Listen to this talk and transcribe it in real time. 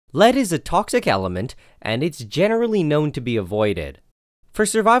Lead is a toxic element, and it's generally known to be avoided. For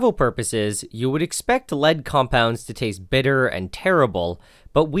survival purposes, you would expect lead compounds to taste bitter and terrible,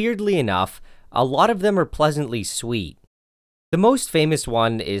 but weirdly enough, a lot of them are pleasantly sweet. The most famous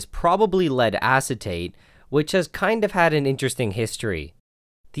one is probably lead acetate, which has kind of had an interesting history.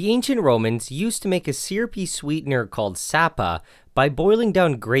 The ancient Romans used to make a syrupy sweetener called sapa by boiling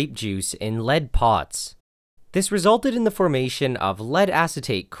down grape juice in lead pots. This resulted in the formation of lead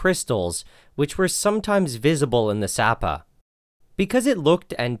acetate crystals, which were sometimes visible in the sapa. Because it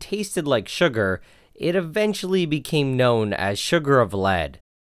looked and tasted like sugar, it eventually became known as sugar of lead.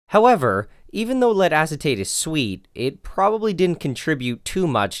 However, even though lead acetate is sweet, it probably didn't contribute too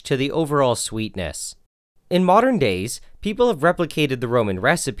much to the overall sweetness. In modern days, people have replicated the Roman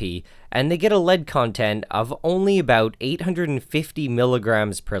recipe, and they get a lead content of only about 850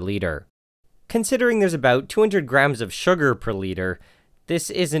 milligrams per liter. Considering there's about 200 grams of sugar per liter, this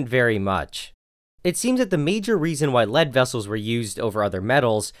isn't very much. It seems that the major reason why lead vessels were used over other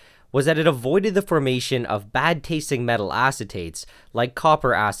metals was that it avoided the formation of bad-tasting metal acetates, like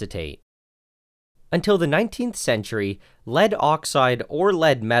copper acetate. Until the 19th century, lead oxide or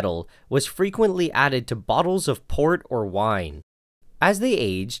lead metal was frequently added to bottles of port or wine. As they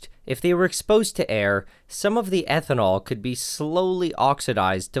aged, if they were exposed to air, some of the ethanol could be slowly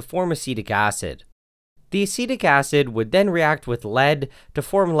oxidized to form acetic acid. The acetic acid would then react with lead to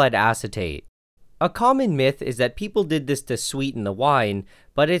form lead acetate. A common myth is that people did this to sweeten the wine,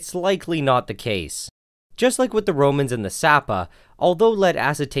 but it's likely not the case. Just like with the Romans and the sapa, although lead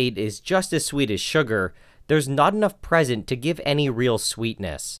acetate is just as sweet as sugar, there's not enough present to give any real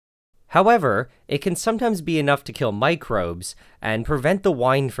sweetness. However, it can sometimes be enough to kill microbes and prevent the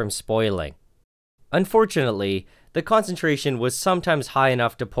wine from spoiling. Unfortunately, the concentration was sometimes high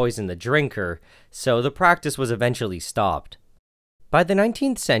enough to poison the drinker, so the practice was eventually stopped. By the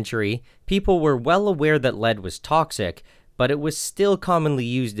 19th century, people were well aware that lead was toxic, but it was still commonly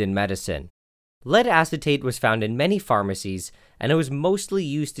used in medicine. Lead acetate was found in many pharmacies, and it was mostly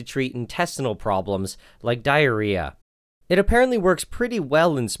used to treat intestinal problems like diarrhea. It apparently works pretty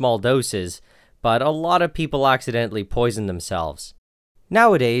well in small doses, but a lot of people accidentally poison themselves.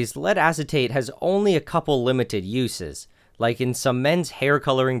 Nowadays, lead acetate has only a couple limited uses, like in some men's hair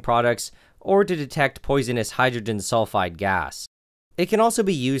coloring products or to detect poisonous hydrogen sulfide gas. It can also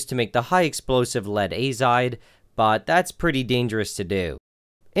be used to make the high explosive lead azide, but that's pretty dangerous to do.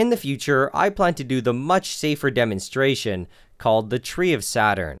 In the future, I plan to do the much safer demonstration called the Tree of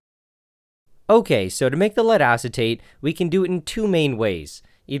Saturn. Okay, so to make the lead acetate, we can do it in two main ways,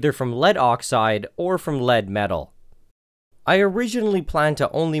 either from lead oxide or from lead metal. I originally planned to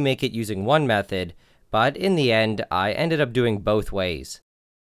only make it using one method, but in the end, I ended up doing both ways.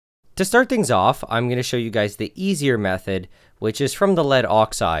 To start things off, I'm going to show you guys the easier method, which is from the lead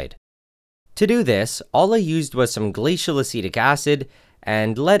oxide. To do this, all I used was some glacial acetic acid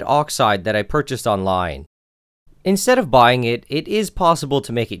and lead oxide that I purchased online. Instead of buying it, it is possible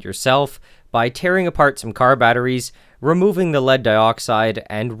to make it yourself by tearing apart some car batteries, removing the lead dioxide,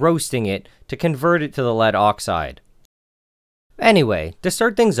 and roasting it to convert it to the lead oxide. Anyway, to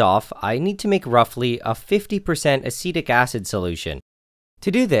start things off, I need to make roughly a 50% acetic acid solution.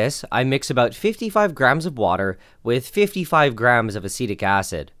 To do this, I mix about 55 grams of water with 55 grams of acetic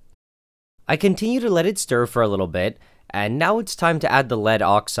acid. I continue to let it stir for a little bit, and now it's time to add the lead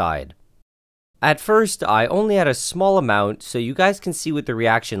oxide. At first, I only add a small amount so you guys can see what the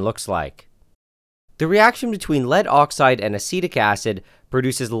reaction looks like. The reaction between lead oxide and acetic acid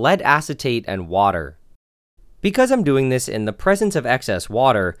produces lead acetate and water. Because I'm doing this in the presence of excess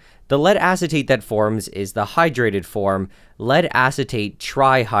water, the lead acetate that forms is the hydrated form, lead acetate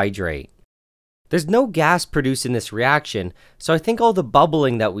trihydrate. There's no gas produced in this reaction, so I think all the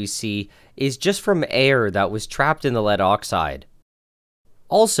bubbling that we see is just from air that was trapped in the lead oxide.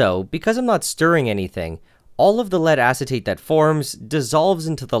 Also, because I'm not stirring anything, all of the lead acetate that forms dissolves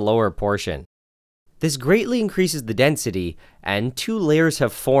into the lower portion. This greatly increases the density, and two layers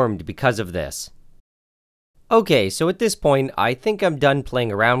have formed because of this. Okay, so at this point, I think I'm done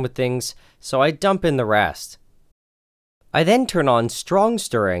playing around with things, so I dump in the rest. I then turn on strong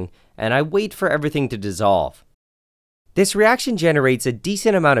stirring, and I wait for everything to dissolve. This reaction generates a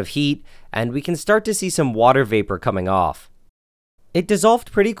decent amount of heat, and we can start to see some water vapor coming off. It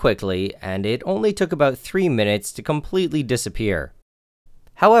dissolved pretty quickly, and it only took about 3 minutes to completely disappear.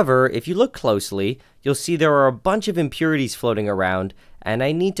 However, if you look closely, you'll see there are a bunch of impurities floating around, and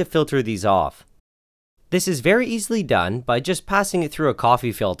I need to filter these off. This is very easily done by just passing it through a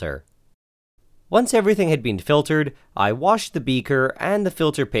coffee filter. Once everything had been filtered, I washed the beaker and the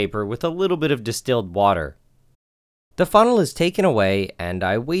filter paper with a little bit of distilled water. The funnel is taken away and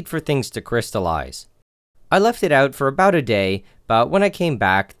I wait for things to crystallize. I left it out for about a day, but when I came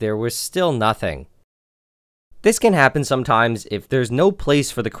back, there was still nothing. This can happen sometimes if there's no place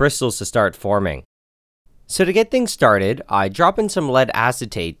for the crystals to start forming. So to get things started, I drop in some lead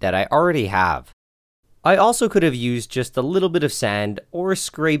acetate that I already have. I also could have used just a little bit of sand or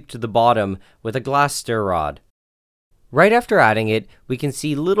scraped the bottom with a glass stir rod. Right after adding it, we can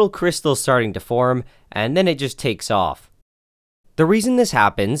see little crystals starting to form, and then it just takes off. The reason this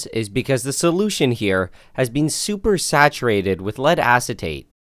happens is because the solution here has been super saturated with lead acetate.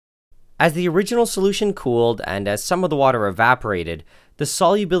 As the original solution cooled and as some of the water evaporated, the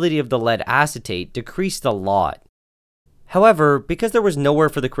solubility of the lead acetate decreased a lot. However, because there was nowhere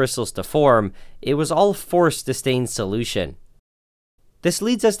for the crystals to form, it was all forced to stay in solution. This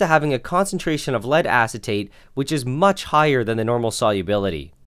leads us to having a concentration of lead acetate which is much higher than the normal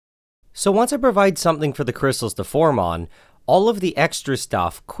solubility. So once I provide something for the crystals to form on, all of the extra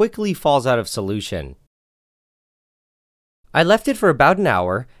stuff quickly falls out of solution. I left it for about an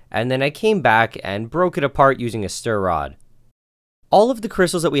hour, and then I came back and broke it apart using a stir rod. All of the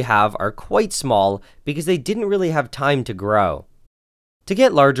crystals that we have are quite small because they didn't really have time to grow. To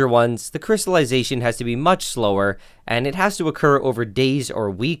get larger ones, the crystallization has to be much slower, and it has to occur over days or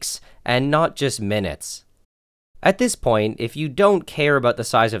weeks, and not just minutes. At this point, if you don't care about the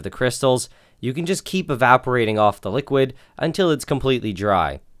size of the crystals, you can just keep evaporating off the liquid until it's completely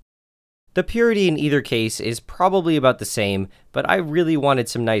dry. The purity in either case is probably about the same, but I really wanted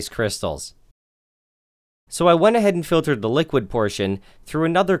some nice crystals. So I went ahead and filtered the liquid portion through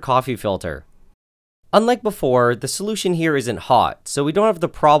another coffee filter. Unlike before, the solution here isn't hot, so we don't have the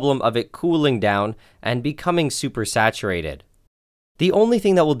problem of it cooling down and becoming super saturated. The only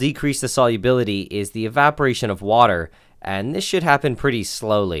thing that will decrease the solubility is the evaporation of water, and this should happen pretty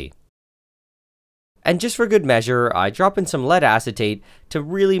slowly. And just for good measure, I drop in some lead acetate to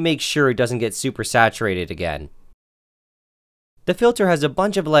really make sure it doesn't get super saturated again. The filter has a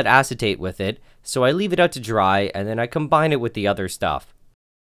bunch of lead acetate with it, so I leave it out to dry and then I combine it with the other stuff.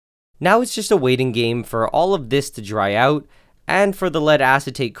 Now it's just a waiting game for all of this to dry out and for the lead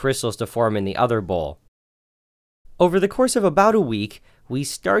acetate crystals to form in the other bowl. Over the course of about a week, we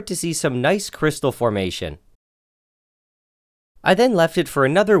start to see some nice crystal formation. I then left it for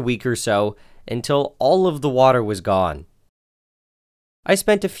another week or so until all of the water was gone. I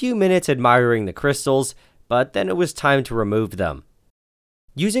spent a few minutes admiring the crystals, but then it was time to remove them.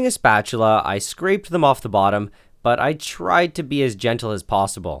 Using a spatula, I scraped them off the bottom, but I tried to be as gentle as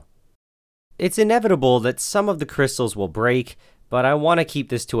possible. It's inevitable that some of the crystals will break, but I want to keep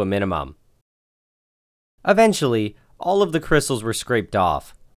this to a minimum. Eventually, all of the crystals were scraped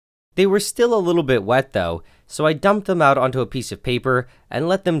off. They were still a little bit wet though, so I dumped them out onto a piece of paper and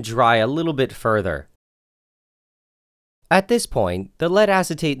let them dry a little bit further. At this point, the lead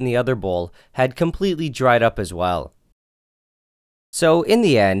acetate in the other bowl had completely dried up as well. So in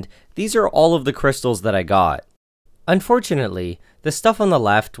the end, these are all of the crystals that I got. Unfortunately, the stuff on the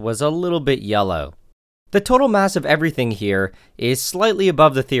left was a little bit yellow. The total mass of everything here is slightly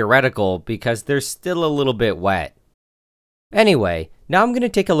above the theoretical because they're still a little bit wet. Anyway, now I'm going to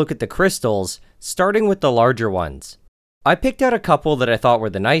take a look at the crystals, starting with the larger ones. I picked out a couple that I thought were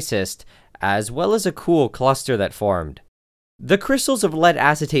the nicest, as well as a cool cluster that formed. The crystals of lead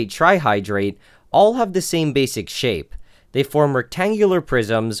acetate trihydrate all have the same basic shape. They form rectangular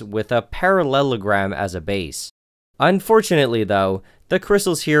prisms with a parallelogram as a base. Unfortunately though, the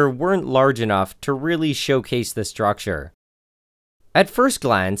crystals here weren't large enough to really showcase the structure. At first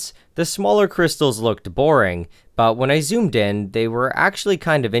glance, the smaller crystals looked boring, but when I zoomed in, they were actually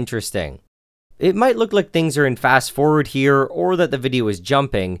kind of interesting. It might look like things are in fast forward here or that the video is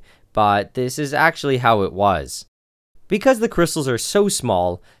jumping, but this is actually how it was. Because the crystals are so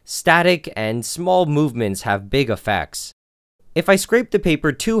small, static and small movements have big effects. If I scraped the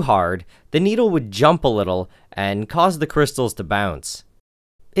paper too hard, the needle would jump a little and cause the crystals to bounce.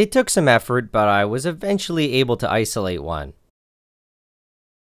 It took some effort, but I was eventually able to isolate one.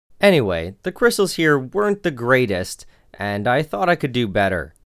 Anyway, the crystals here weren't the greatest, and I thought I could do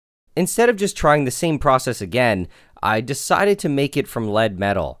better. Instead of just trying the same process again, I decided to make it from lead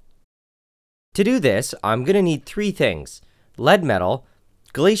metal. To do this, I'm going to need three things: lead metal,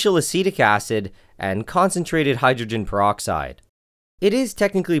 glacial acetic acid, and concentrated hydrogen peroxide. It is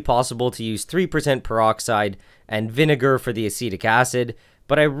technically possible to use 3% peroxide and vinegar for the acetic acid,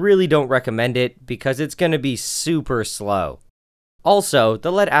 but I really don't recommend it because it's going to be super slow. Also,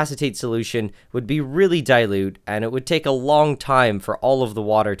 the lead acetate solution would be really dilute and it would take a long time for all of the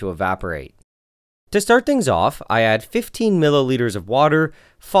water to evaporate. To start things off, I add 15 milliliters of water,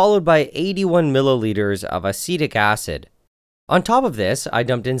 followed by 81 milliliters of acetic acid. On top of this, I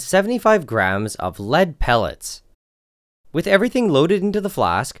dumped in 75 grams of lead pellets. With everything loaded into the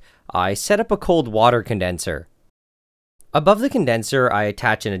flask, I set up a cold water condenser. Above the condenser, I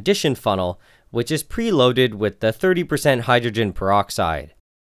attach an addition funnel, which is preloaded with the 30% hydrogen peroxide.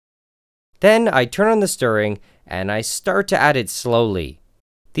 Then I turn on the stirring, and I start to add it slowly.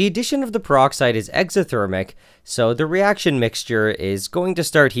 The addition of the peroxide is exothermic, so the reaction mixture is going to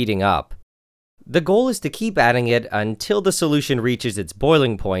start heating up. The goal is to keep adding it until the solution reaches its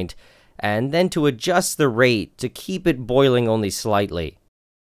boiling point, and then to adjust the rate to keep it boiling only slightly.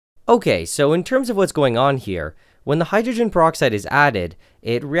 Okay, so in terms of what's going on here, when the hydrogen peroxide is added,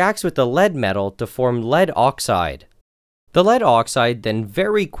 it reacts with the lead metal to form lead oxide. The lead oxide then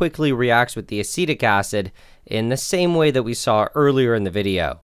very quickly reacts with the acetic acid in the same way that we saw earlier in the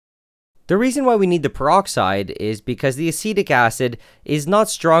video. The reason why we need the peroxide is because the acetic acid is not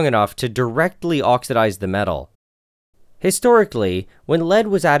strong enough to directly oxidize the metal. Historically, when lead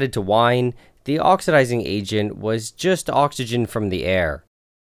was added to wine, the oxidizing agent was just oxygen from the air.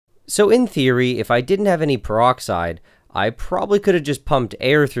 So in theory, if I didn't have any peroxide, I probably could have just pumped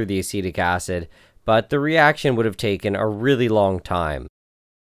air through the acetic acid, but the reaction would have taken a really long time.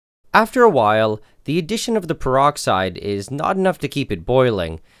 After a while, the addition of the peroxide is not enough to keep it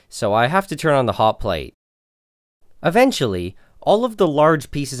boiling, so I have to turn on the hot plate. Eventually, all of the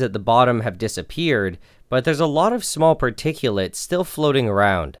large pieces at the bottom have disappeared, but there's a lot of small particulates still floating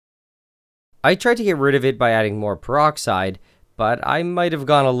around. I tried to get rid of it by adding more peroxide, but I might have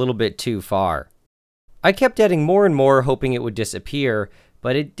gone a little bit too far. I kept adding more and more, hoping it would disappear,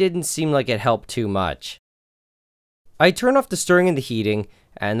 but it didn't seem like it helped too much. I turn off the stirring and the heating,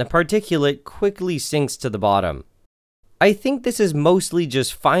 and the particulate quickly sinks to the bottom. I think this is mostly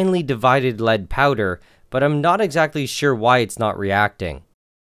just finely divided lead powder, but I'm not exactly sure why it's not reacting.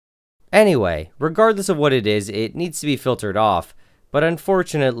 Anyway, regardless of what it is, it needs to be filtered off, but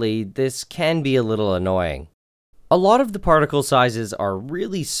unfortunately, this can be a little annoying. A lot of the particle sizes are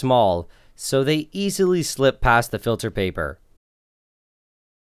really small, so they easily slip past the filter paper.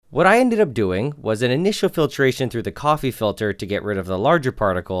 What I ended up doing was an initial filtration through the coffee filter to get rid of the larger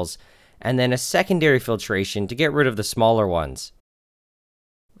particles, and then a secondary filtration to get rid of the smaller ones.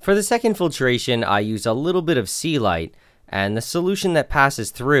 For the second filtration, I use a little bit of sea light, and the solution that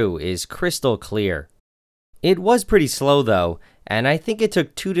passes through is crystal clear. It was pretty slow though, and I think it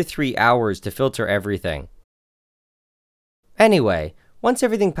took 2 to 3 hours to filter everything. Anyway, once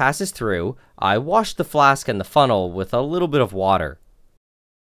everything passes through, I wash the flask and the funnel with a little bit of water.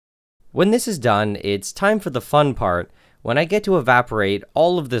 When this is done, it's time for the fun part, when I get to evaporate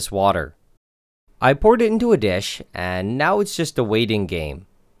all of this water. I poured it into a dish, and now it's just a waiting game.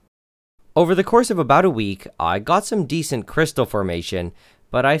 Over the course of about a week, I got some decent crystal formation,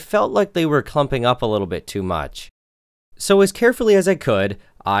 but I felt like they were clumping up a little bit too much. So as carefully as I could,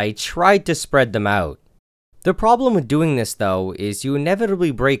 I tried to spread them out. The problem with doing this though is you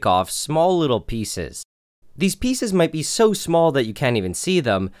inevitably break off small little pieces. These pieces might be so small that you can't even see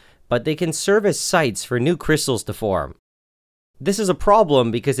them, but they can serve as sites for new crystals to form. This is a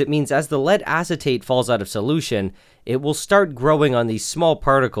problem because it means as the lead acetate falls out of solution, it will start growing on these small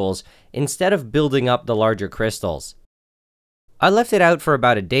particles instead of building up the larger crystals. I left it out for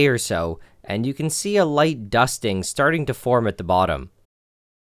about a day or so, and you can see a light dusting starting to form at the bottom.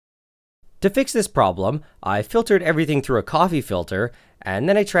 To fix this problem, I filtered everything through a coffee filter, and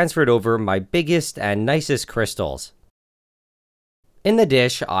then I transferred over my biggest and nicest crystals. In the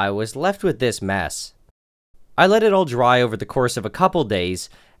dish, I was left with this mess. I let it all dry over the course of a couple days,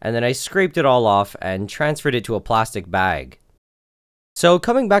 and then I scraped it all off and transferred it to a plastic bag. So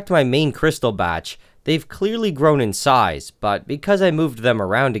coming back to my main crystal batch, they've clearly grown in size, but because I moved them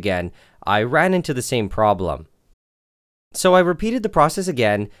around again, I ran into the same problem. So I repeated the process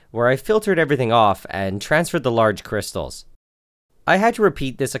again, where I filtered everything off and transferred the large crystals. I had to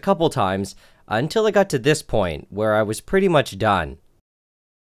repeat this a couple times until I got to this point, where I was pretty much done.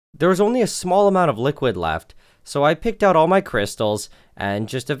 There was only a small amount of liquid left, so I picked out all my crystals and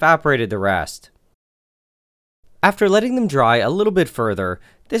just evaporated the rest. After letting them dry a little bit further,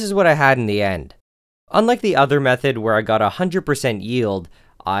 this is what I had in the end. Unlike the other method where I got 100% yield,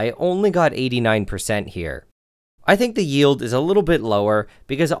 I only got 89% here. I think the yield is a little bit lower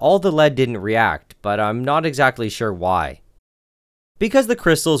because all the lead didn't react, but I'm not exactly sure why. Because the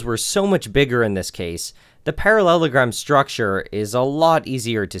crystals were so much bigger in this case, the parallelogram structure is a lot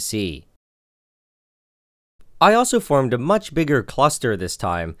easier to see. I also formed a much bigger cluster this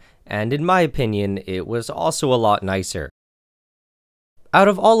time, and in my opinion, it was also a lot nicer. Out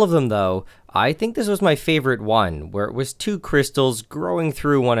of all of them though, I think this was my favorite one, where it was two crystals growing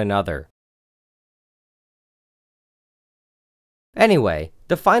through one another. Anyway,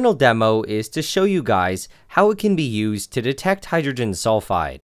 the final demo is to show you guys how it can be used to detect hydrogen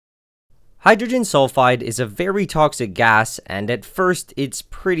sulfide. Hydrogen sulfide is a very toxic gas, and at first it's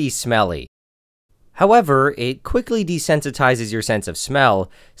pretty smelly. However, it quickly desensitizes your sense of smell,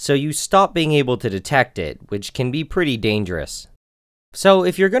 so you stop being able to detect it, which can be pretty dangerous. So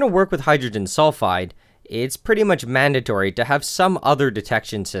if you're going to work with hydrogen sulfide, it's pretty much mandatory to have some other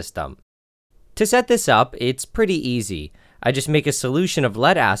detection system. To set this up, it's pretty easy. I just make a solution of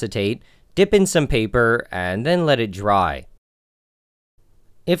lead acetate, dip in some paper, and then let it dry.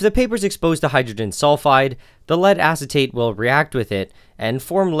 If the paper is exposed to hydrogen sulfide, the lead acetate will react with it and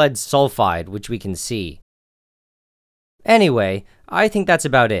form lead sulfide, which we can see. Anyway, I think that's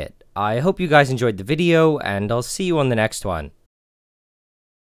about it. I hope you guys enjoyed the video, and I'll see you on the next one.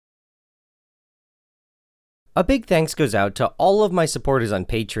 A big thanks goes out to all of my supporters on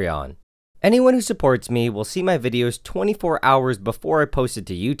Patreon. Anyone who supports me will see my videos 24 hours before I post it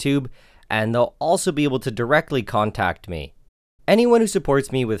to YouTube, and they'll also be able to directly contact me. Anyone who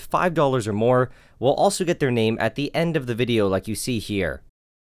supports me with $5 or more will also get their name at the end of the video like you see here.